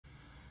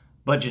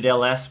Budget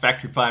LS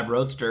Factory 5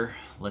 Roadster.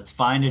 Let's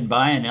find and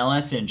buy an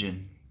LS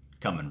engine.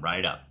 Coming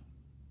right up.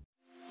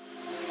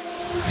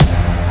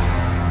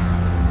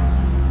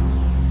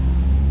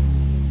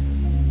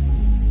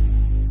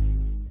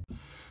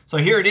 So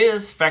here it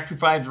is, Factory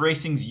 5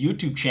 Racing's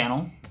YouTube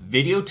channel,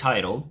 video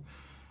titled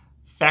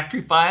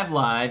Factory 5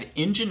 Live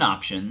Engine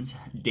Options,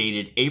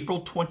 dated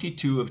April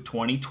 22 of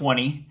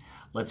 2020.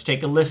 Let's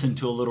take a listen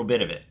to a little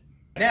bit of it.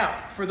 Now,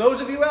 for those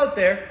of you out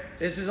there,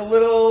 this is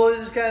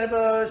kind of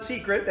a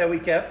secret that we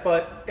kept,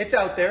 but it's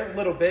out there a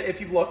little bit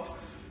if you've looked.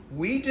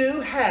 We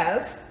do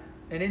have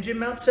an engine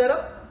mount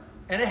setup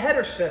and a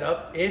header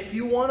setup if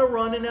you want to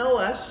run an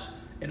LS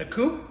in a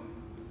coupe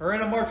or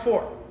in a Mark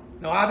IV.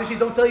 Now, obviously,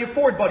 don't tell your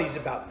Ford buddies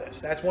about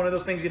this. That's one of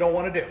those things you don't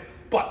want to do.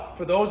 But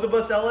for those of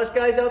us LS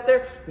guys out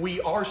there,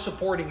 we are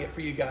supporting it for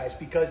you guys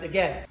because,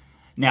 again...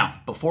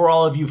 Now, before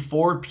all of you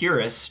Ford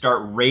purists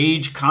start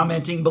rage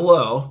commenting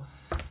below,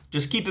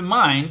 just keep in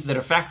mind that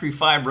a Factory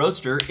 5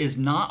 Roadster is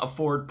not a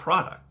Ford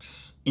product.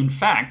 In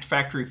fact,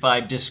 Factory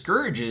 5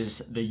 discourages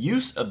the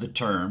use of the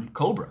term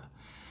Cobra.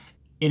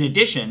 In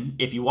addition,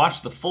 if you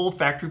watch the full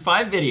Factory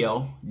 5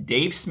 video,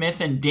 Dave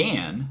Smith and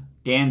Dan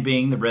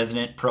being the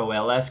resident pro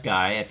LS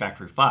guy at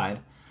Factory 5,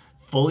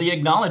 fully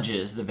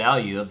acknowledges the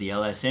value of the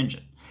LS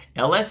engine.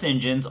 LS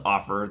engines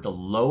offer the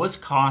lowest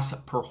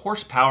cost per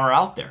horsepower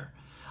out there.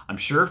 I'm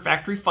sure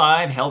Factory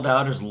 5 held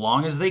out as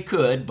long as they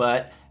could,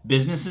 but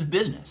business is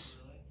business.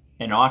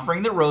 And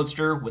offering the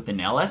Roadster with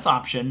an LS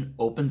option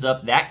opens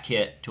up that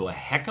kit to a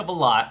heck of a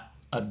lot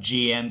of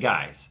GM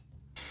guys.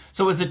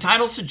 So as the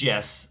title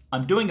suggests,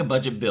 I'm doing a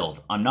budget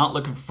build. I'm not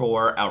looking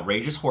for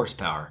outrageous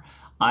horsepower.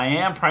 I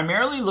am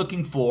primarily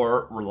looking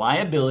for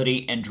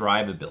reliability and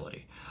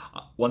drivability.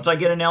 Once I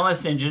get an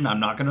LS engine, I'm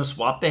not going to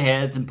swap the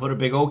heads and put a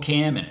big old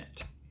cam in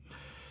it.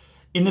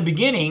 In the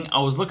beginning, I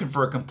was looking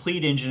for a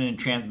complete engine and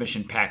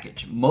transmission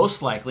package,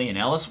 most likely an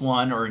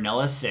LS1 or an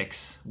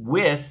LS6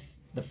 with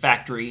the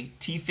factory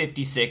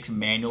T56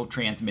 manual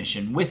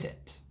transmission with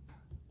it.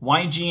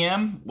 Why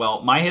GM?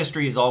 Well, my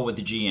history is all with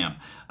the GM.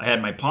 I had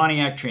my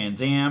Pontiac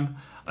Trans Am.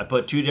 I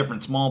put two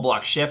different small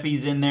block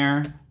Chevys in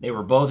there. They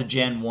were both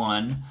Gen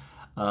 1.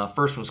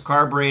 First was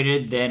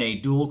carbureted, then a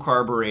dual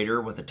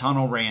carburetor with a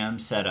tunnel ram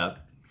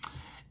setup.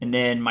 And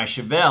then my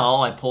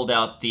Chevelle, I pulled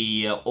out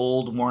the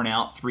old worn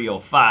out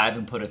 305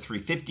 and put a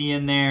 350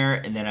 in there.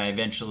 And then I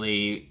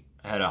eventually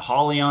had a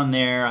Holly on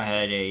there. I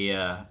had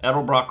a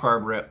Edelbrock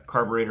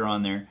carburetor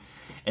on there.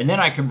 And then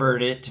I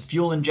converted it to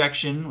fuel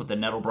injection with the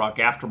Edelbrock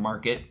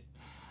aftermarket.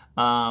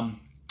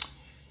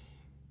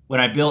 When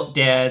I built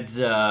Dad's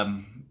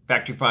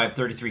Factory 5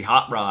 33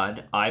 hot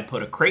rod, I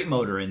put a crate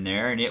motor in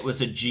there, and it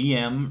was a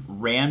GM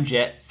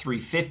Ramjet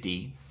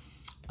 350.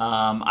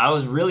 I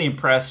was really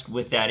impressed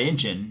with that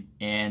engine,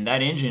 and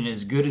that engine is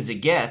as good as it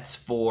gets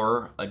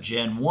for a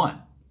Gen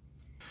 1.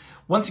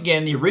 Once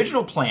again, the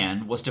original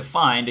plan was to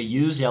find a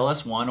used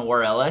LS1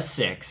 or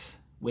LS6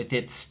 with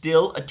its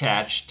still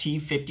attached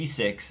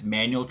T56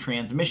 manual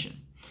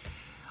transmission.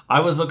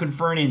 I was looking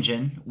for an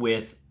engine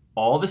with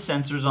all the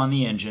sensors on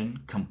the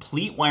engine,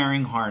 complete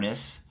wiring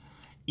harness,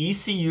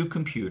 ECU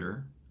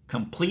computer,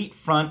 complete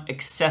front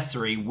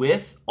accessory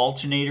with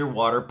alternator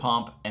water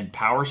pump and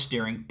power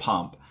steering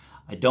pump.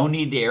 I don't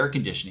need the air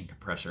conditioning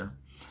compressor.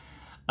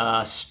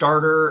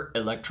 Starter,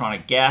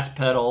 electronic gas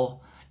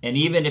pedal, and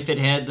even if it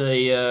had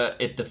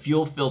if the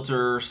fuel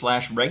filter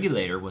 /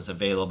 regulator was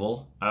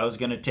available, I was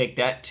going to take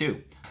that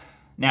too.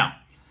 Now,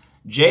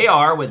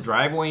 JR with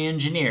Driveway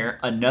Engineer,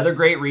 another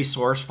great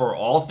resource for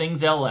all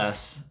things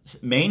LS,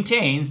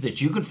 maintains that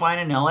you can find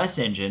an LS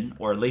engine,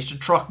 or at least a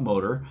truck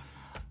motor,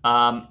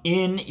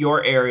 in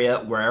your area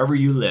wherever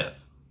you live.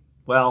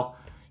 Well,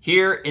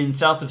 here in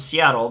south of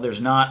Seattle,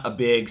 there's not a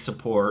big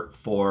support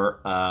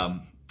for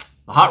the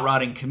hot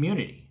rodding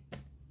community.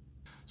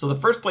 So the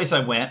first place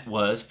I went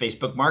was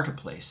Facebook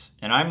Marketplace,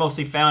 and I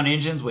mostly found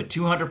engines with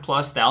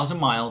 200,000+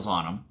 miles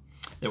on them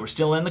that were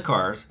still in the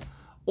cars,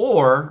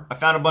 or I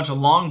found a bunch of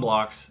long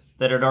blocks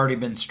that had already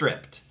been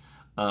stripped.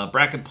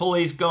 Bracket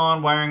pulleys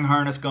gone, wiring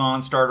harness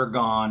gone, starter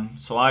gone,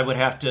 so I would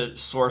have to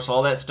source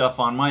all that stuff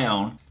on my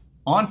own.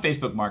 On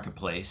Facebook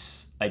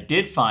Marketplace, I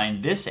did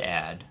find this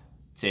ad.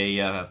 It's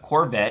a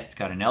Corvette. It's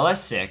got an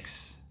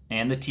LS6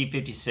 and the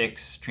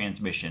T56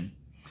 transmission.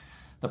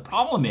 The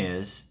problem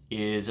is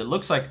it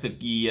looks like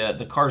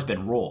the car's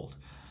been rolled.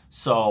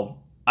 So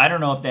I don't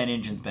know if that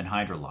engine's been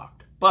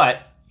hydrolocked,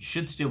 but you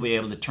should still be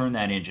able to turn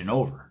that engine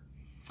over.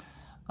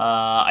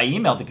 I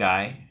emailed the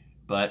guy,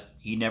 but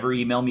he never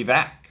emailed me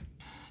back.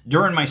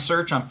 During my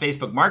search on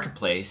Facebook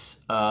Marketplace,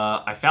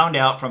 I found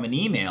out from an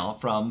email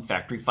from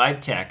Factory 5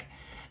 Tech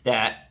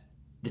that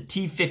the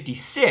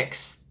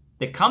T56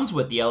 that comes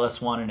with the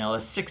LS1 and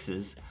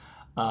LS6s,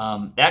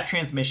 that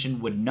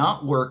transmission would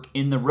not work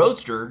in the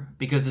Roadster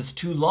because it's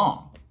too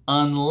long,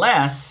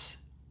 unless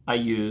I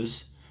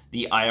use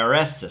the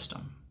IRS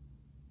system,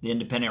 the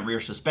independent rear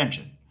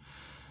suspension.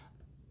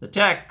 The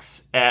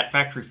techs at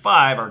Factory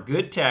 5 are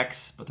good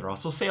techs, but they're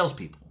also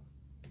salespeople.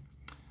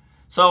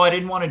 So I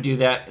didn't want to do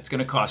that. It's going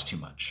to cost too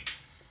much.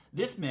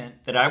 This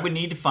meant that I would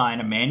need to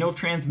find a manual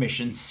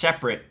transmission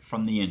separate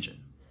from the engine.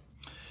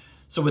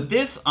 So with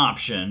this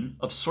option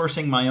of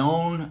sourcing my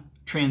own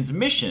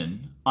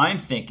transmission, I'm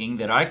thinking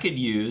that I could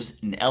use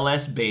an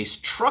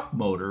LS-based truck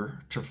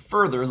motor to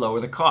further lower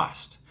the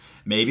cost.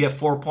 Maybe a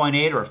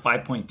 4.8 or a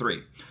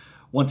 5.3.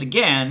 Once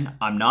again,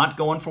 I'm not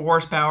going for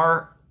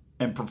horsepower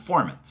and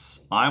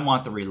performance. I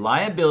want the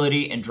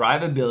reliability and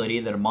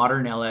drivability that a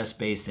modern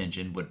LS-based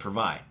engine would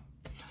provide.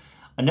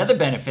 Another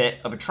benefit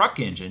of a truck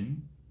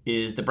engine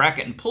is the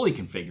bracket and pulley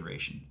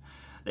configuration.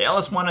 The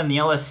LS1 and the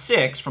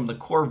LS6 from the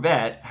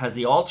Corvette has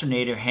the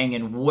alternator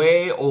hanging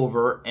way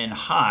over and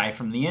high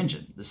from the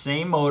engine. The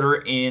same motor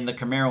in the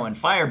Camaro and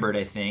Firebird,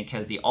 I think,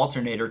 has the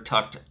alternator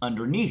tucked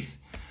underneath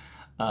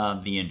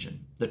the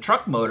engine. The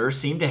truck motors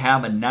seem to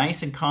have a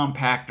nice and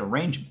compact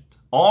arrangement.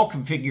 All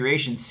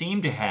configurations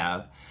seem to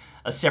have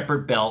a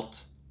separate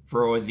belt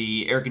for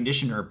the air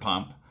conditioner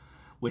pump,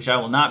 which I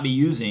will not be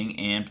using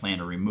and plan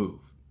to remove.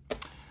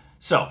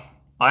 So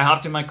I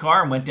hopped in my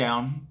car and went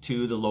down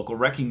to the local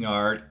wrecking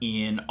yard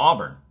in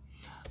Auburn.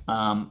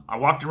 I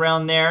walked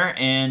around there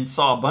and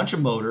saw a bunch of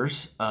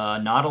motors,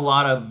 not a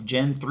lot of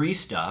Gen 3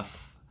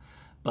 stuff,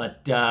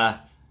 but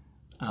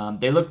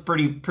they look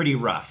pretty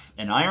rough.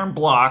 An iron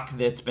block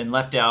that's been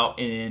left out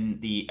in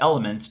the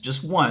elements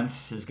just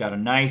once has got a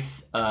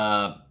nice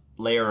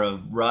layer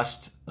of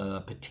rust,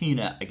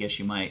 patina, I guess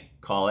you might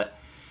call it,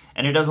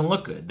 and it doesn't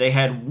look good. They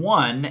had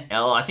one,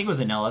 I think it was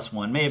an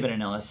LS1, may have been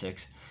an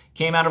LS6,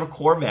 came out of a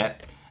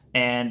Corvette,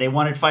 and they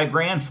wanted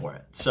 $5,000 for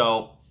it.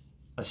 So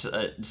I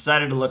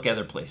decided to look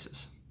other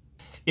places.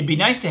 It'd be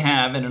nice to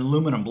have an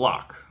aluminum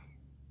block,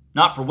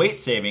 not for weight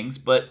savings,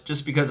 but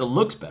just because it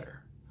looks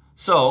better.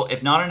 So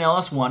if not an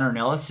LS1 or an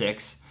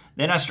LS6,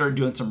 then I started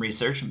doing some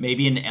research,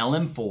 maybe an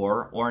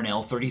LM4 or an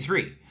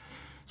L33.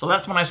 So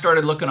that's when I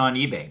started looking on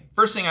eBay.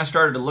 First thing I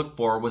started to look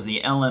for was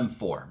the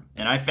LM4.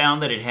 And I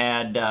found that it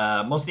had,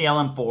 most of the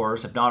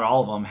LM4s, if not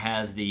all of them,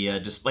 has the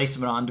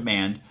displacement on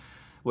demand,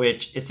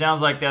 which it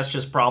sounds like that's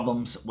just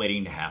problems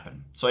waiting to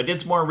happen. So I did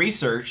some more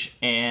research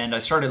and I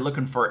started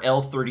looking for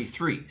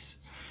L33s.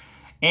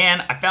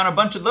 And I found a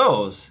bunch of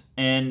those,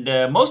 and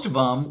most of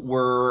them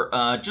were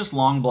just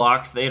long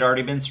blocks. They had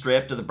already been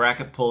stripped of the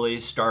bracket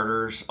pulleys,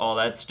 starters, all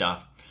that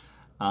stuff.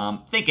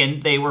 Thinking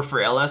they were for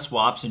LS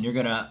swaps and you're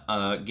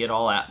gonna get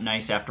all that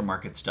nice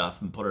aftermarket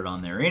stuff and put it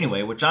on there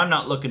anyway, which I'm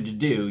not looking to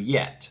do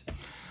yet.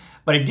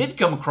 But I did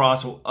come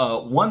across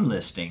one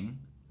listing,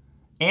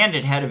 and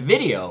it had a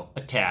video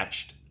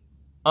attached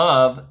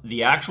of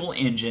the actual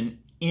engine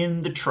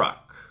in the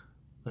truck.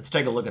 Let's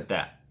take a look at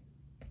that.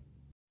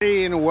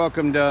 Hey, and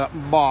welcome to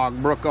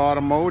Bogbrook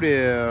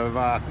Automotive.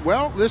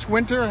 Well, this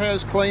winter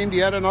has claimed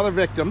yet another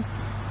victim.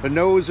 The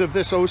nose of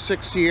this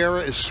 06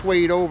 Sierra is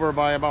swayed over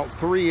by about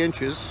 3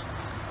 inches,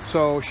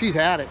 so she's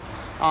had it.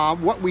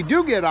 What we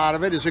do get out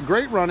of it is a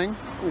great running,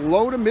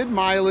 low to mid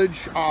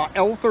mileage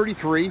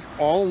L33,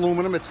 all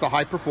aluminum. It's the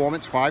high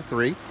performance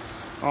 5.3.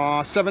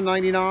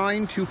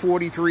 $799,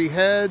 243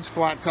 heads,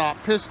 flat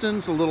top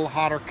pistons, a little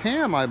hotter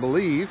cam, I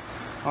believe.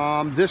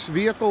 This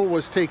vehicle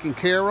was taken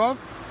care of,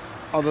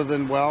 other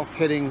than, well,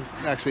 hitting,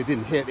 actually it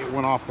didn't hit, it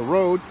went off the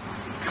road.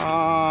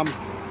 I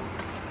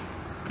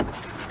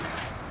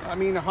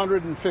mean,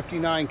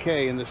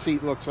 159K, and the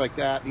seat looks like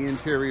that. The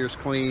interior's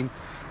clean.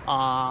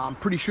 I'm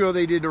pretty sure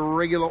they did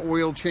regular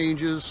oil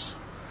changes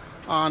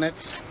on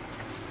it.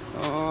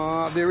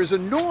 There is a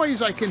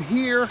noise I can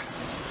hear.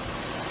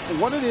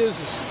 What it is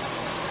I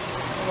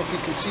don't know if you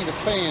can see the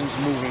fans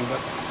moving, but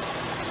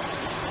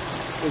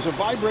there's a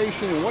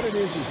vibration, and what it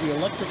is the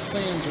electric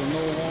fans are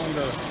no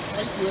longer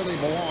right where they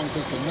belong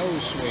because the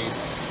nose swayed.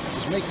 It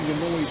was making a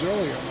noise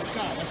earlier. I'm like,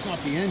 God, that's not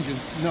the engine.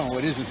 No,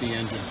 it isn't the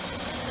engine.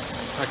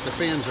 In fact, the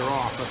fans are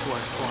off. That's why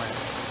it's quiet.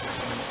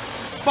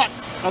 But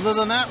other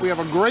than that, we have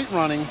a great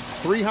running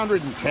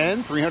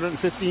 310,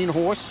 315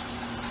 horse,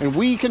 and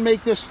we can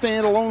make this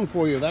stand alone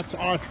for you. That's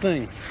our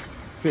thing.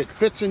 If it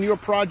fits in your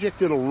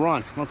project, it'll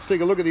run. Let's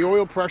take a look at the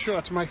oil pressure.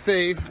 That's my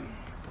fave.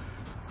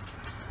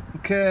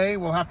 Okay,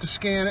 we'll have to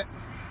scan it.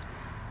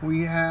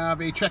 We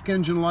have a check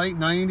engine light.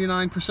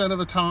 99% of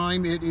the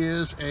time it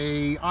is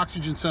a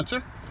oxygen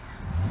sensor,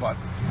 but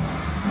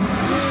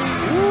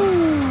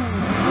ooh,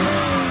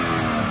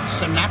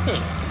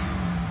 snappy.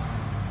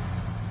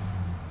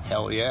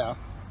 Hell yeah.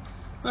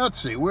 Let's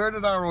see, where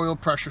did our oil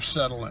pressure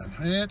settle in?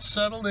 It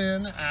settled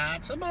in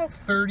at about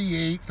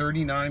 38,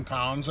 39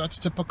 pounds. That's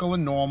typical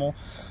and normal.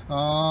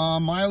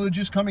 Mileage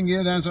is coming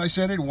in, as I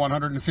said, at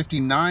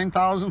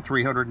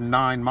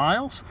 159,309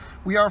 miles.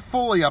 We are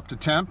fully up to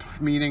temp,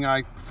 meaning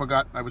I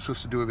forgot I was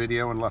supposed to do a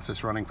video and left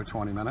this running for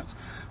 20 minutes.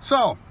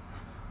 So,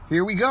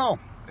 here we go.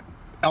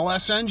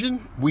 LS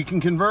engine, we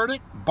can convert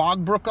it.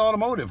 Bogbrook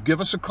Automotive.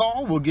 Give us a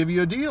call, we'll give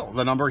you a deal.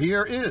 The number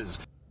here is.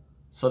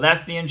 So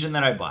that's the engine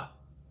that I bought.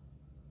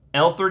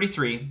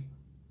 L33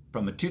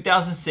 from a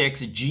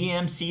 2006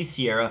 GMC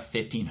Sierra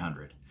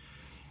 1500.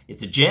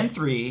 It's a Gen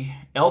 3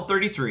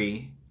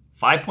 L33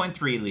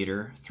 5.3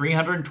 liter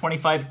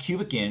 325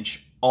 cubic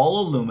inch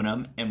all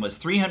aluminum and was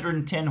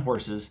 310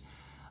 horses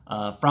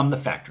from the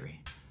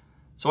factory.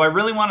 So I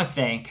really want to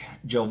thank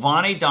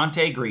Jovani,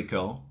 Dante,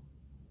 Griego,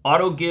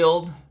 Auto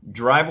Guild,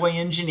 Driveway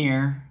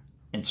Engineer,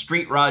 and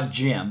Street Rod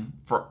Jim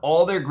for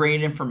all their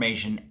great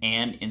information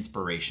and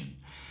inspiration.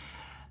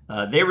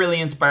 They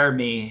really inspired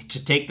me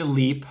to take the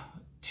leap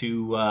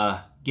to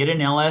get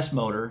an LS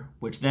motor,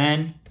 which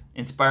then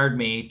inspired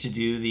me to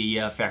do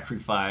the Factory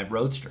 5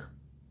 Roadster.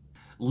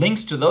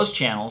 Links to those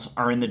channels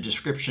are in the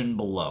description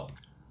below.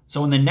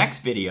 So in the next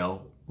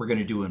video, we're going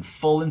to do a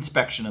full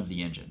inspection of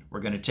the engine.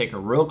 We're going to take a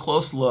real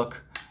close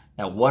look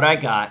at what I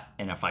got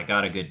and if I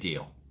got a good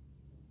deal.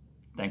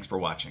 Thanks for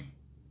watching.